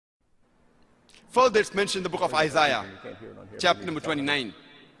Further, it's mentioned in the book of Isaiah, chapter number 29,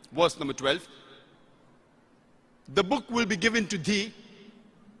 verse number 12. The book will be given to thee,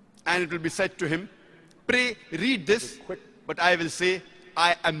 and it will be said to him, pray, read this, but I will say,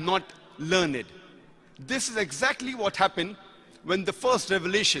 I am not learned. This is exactly what happened when the first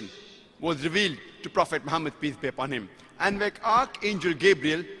revelation was revealed to Prophet Muhammad, peace be upon him. And when Archangel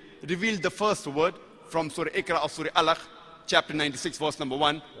Gabriel revealed the first word from Surah Iqra of Surah Alaq, chapter 96, verse number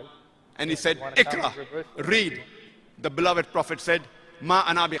 1, and he said, Iqra, read. The beloved Prophet said, Ma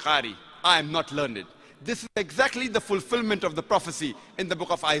ana biqari, I am not learned. This is exactly the fulfillment of the prophecy in the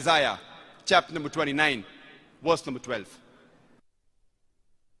book of Isaiah, chapter number 29, verse number 12.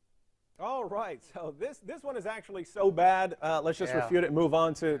 All right, so this one is actually so bad. Let's just refute it and move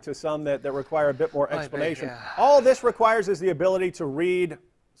on to some that require a bit more explanation. All this requires is the ability to read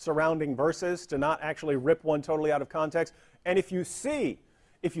surrounding verses, to not actually rip one totally out of context. And if you see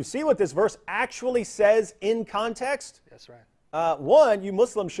what this verse actually says in context, that's right. One, you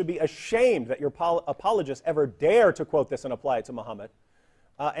Muslims should be ashamed that your apologists ever dare to quote this and apply it to Muhammad.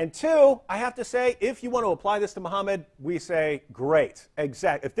 And two, I have to say, if you want to apply this to Muhammad, we say, great.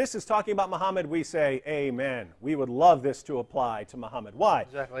 Exact. If this is talking about Muhammad, we say, amen. We would love this to apply to Muhammad. Why?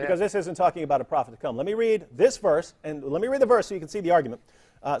 Exactly, because this isn't talking about a prophet to come. Let me read this verse, and let me read the verse so you can see the argument.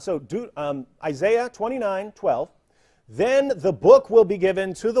 Isaiah 29:12. Then the book will be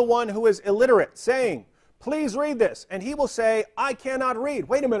given to the one who is illiterate, saying, please read this. And he will say, I cannot read.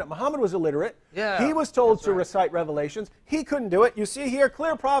 Wait a minute, Muhammad was illiterate. Yeah, he was told to recite Revelations. He couldn't do it. You see here,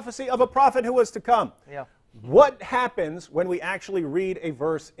 clear prophecy of a prophet who was to come. Yeah. What happens when we actually read a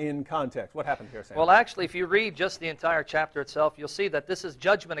verse in context? What happened here, Sam? Well, actually, if you read just the entire chapter itself, you'll see that this is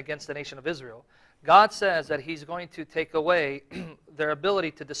judgment against the nation of Israel. God says that He's going to take away their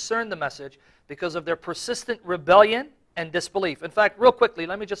ability to discern the message because of their persistent rebellion and disbelief. In fact, real quickly,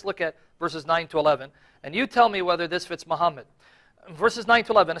 let me just look at verses 9 to 11, and you tell me whether this fits Muhammad. Verses 9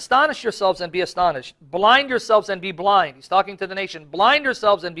 to 11, astonish yourselves and be astonished. Blind yourselves and be blind. He's talking to the nation. Blind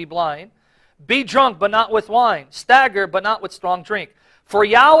yourselves and be blind. Be drunk, but not with wine. Stagger, but not with strong drink. For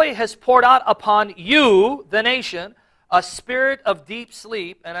Yahweh has poured out upon you, the nation, a spirit of deep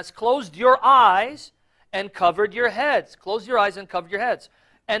sleep, and has closed your eyes and covered your heads. Close your eyes and cover your heads.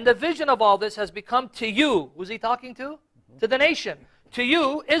 And the vision of all this has become to you. Who's he talking to? To the nation. To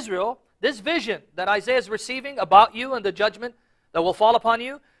you, Israel, this vision that Isaiah is receiving about you and the judgment that will fall upon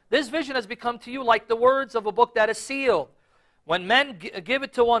you, this vision has become to you like the words of a book that is sealed. When men give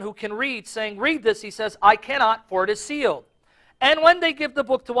it to one who can read, saying, read this, he says, I cannot, for it is sealed. And when they give the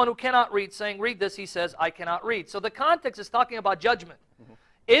book to one who cannot read, saying, read this, he says, I cannot read. So the context is talking about judgment.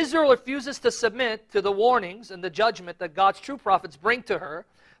 Israel refuses to submit to the warnings and the judgment that God's true prophets bring to her.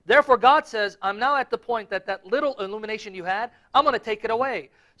 Therefore, God says, I'm now at the point that that little illumination you had, I'm going to take it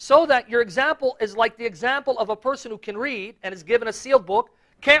away. So that your example is like the example of a person who can read and is given a sealed book,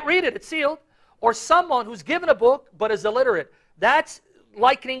 can't read it, it's sealed, or someone who's given a book but is illiterate. That's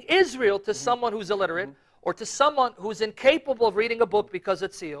likening Israel to someone who's illiterate or to someone who's incapable of reading a book because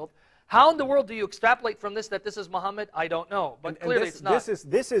it's sealed. How in the world do you extrapolate from this that this is Muhammad? I don't know, but clearly it's not.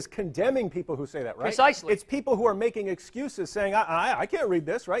 This is condemning people who say that, right? Precisely. It's people who are making excuses saying, I can't read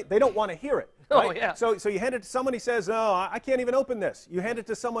this, right? They don't want to hear it. Right? Oh, yeah. So you hand it to someone, he says, oh, I can't even open this. You hand it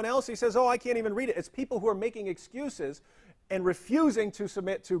to someone else, he says, oh, I can't even read it. It's people who are making excuses and refusing to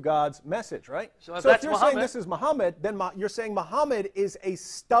submit to God's message, right? So if you're saying this is Muhammad, then you're saying Muhammad is a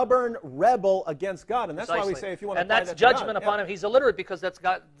stubborn rebel against God. And that's why we say if you want to apply that to God. And that's judgment upon him. He's illiterate because that's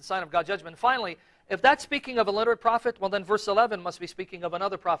God, the sign of God's judgment. And finally, if that's speaking of a illiterate prophet, well then verse 11 must be speaking of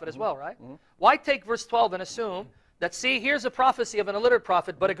another prophet as well, right? Why take verse 12 and assume that, see, here's a prophecy of an illiterate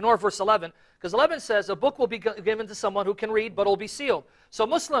prophet, but ignore verse 11? Because 11 says a book will be given to someone who can read, but it will be sealed. So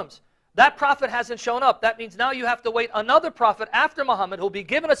Muslims, that prophet hasn't shown up. That means now you have to wait another prophet after Muhammad who'll be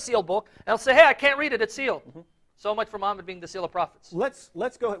given a sealed book and he'll say, hey, I can't read it, it's sealed. So much for Muhammad being the seal of prophets.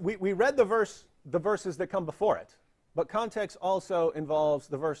 Let's go. We read the verses that come before it, but context also involves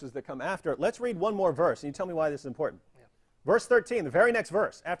the verses that come after it. Let's read one more verse, and you tell me why this is important. Verse 13, the very next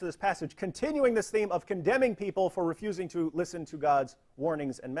verse after this passage, continuing this theme of condemning people for refusing to listen to God's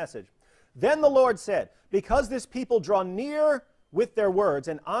warnings and message. Then the Lord said, because this people draw near with their words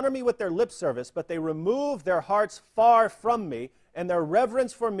and honor me with their lip service, but they remove their hearts far from me, and their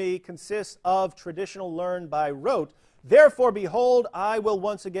reverence for me consists of traditional learned by rote. Therefore, behold, I will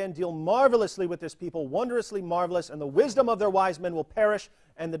once again deal marvelously with this people, wondrously marvelous, and the wisdom of their wise men will perish,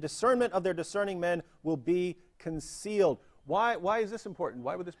 and the discernment of their discerning men will be concealed. Why is this important?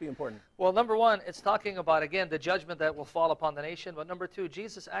 Why would this be important? Well, number one, it's talking about, again, the judgment that will fall upon the nation. But number two,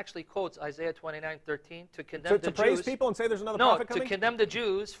 Jesus actually quotes Isaiah 29:13 to condemn the To Jews. praise people and say there's another prophet coming? To condemn the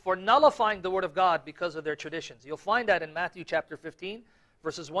Jews for nullifying the word of God because of their traditions. You'll find that in Matthew chapter 15,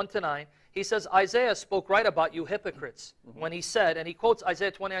 verses 1 to 9. He says, Isaiah spoke right about you hypocrites when he said, and he quotes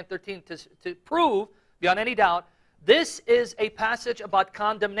Isaiah 29:13 to prove, beyond any doubt, this is a passage about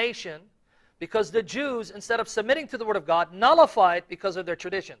condemnation because the Jews, instead of submitting to the word of God, nullify it because of their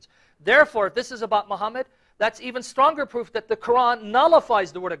traditions. Therefore, if this is about Muhammad, that's even stronger proof that the Quran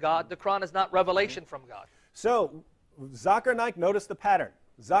nullifies the word of God. The Quran is not revelation from God. So, Zakir Naik, notice the pattern.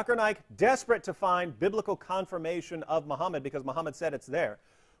 Zakir Naik, desperate to find biblical confirmation of Muhammad because Muhammad said it's there,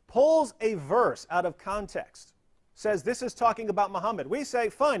 pulls a verse out of context, says this is talking about Muhammad. We say,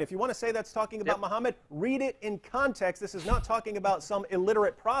 fine, if you want to say that's talking about Muhammad, read it in context. This is not talking about some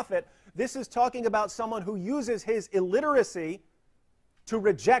illiterate prophet. This is talking about someone who uses his illiteracy to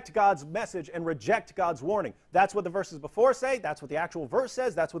reject God's message and reject God's warning. That's what the verses before say. That's what the actual verse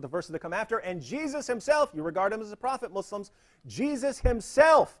says. That's what the verses that come after. And Jesus himself, you regard him as a prophet, Muslims, Jesus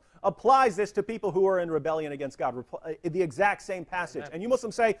himself applies this to people who are in rebellion against God. The exact same passage. Amen. And you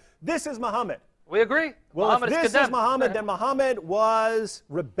Muslims say, this is Muhammad. We agree. Well, Muhammad if this is Muhammad, then Muhammad was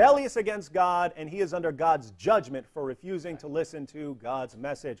rebellious against God, and he is under God's judgment for refusing to listen to God's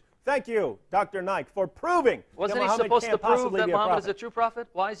message. Thank you, Dr. Naik, for proving Wasn't that he Muhammad supposed can't to prove possibly that be a Muhammad is a prophet. true prophet?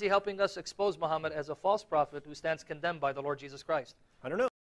 Why is he helping us expose Muhammad as a false prophet who stands condemned by the Lord Jesus Christ? I don't know.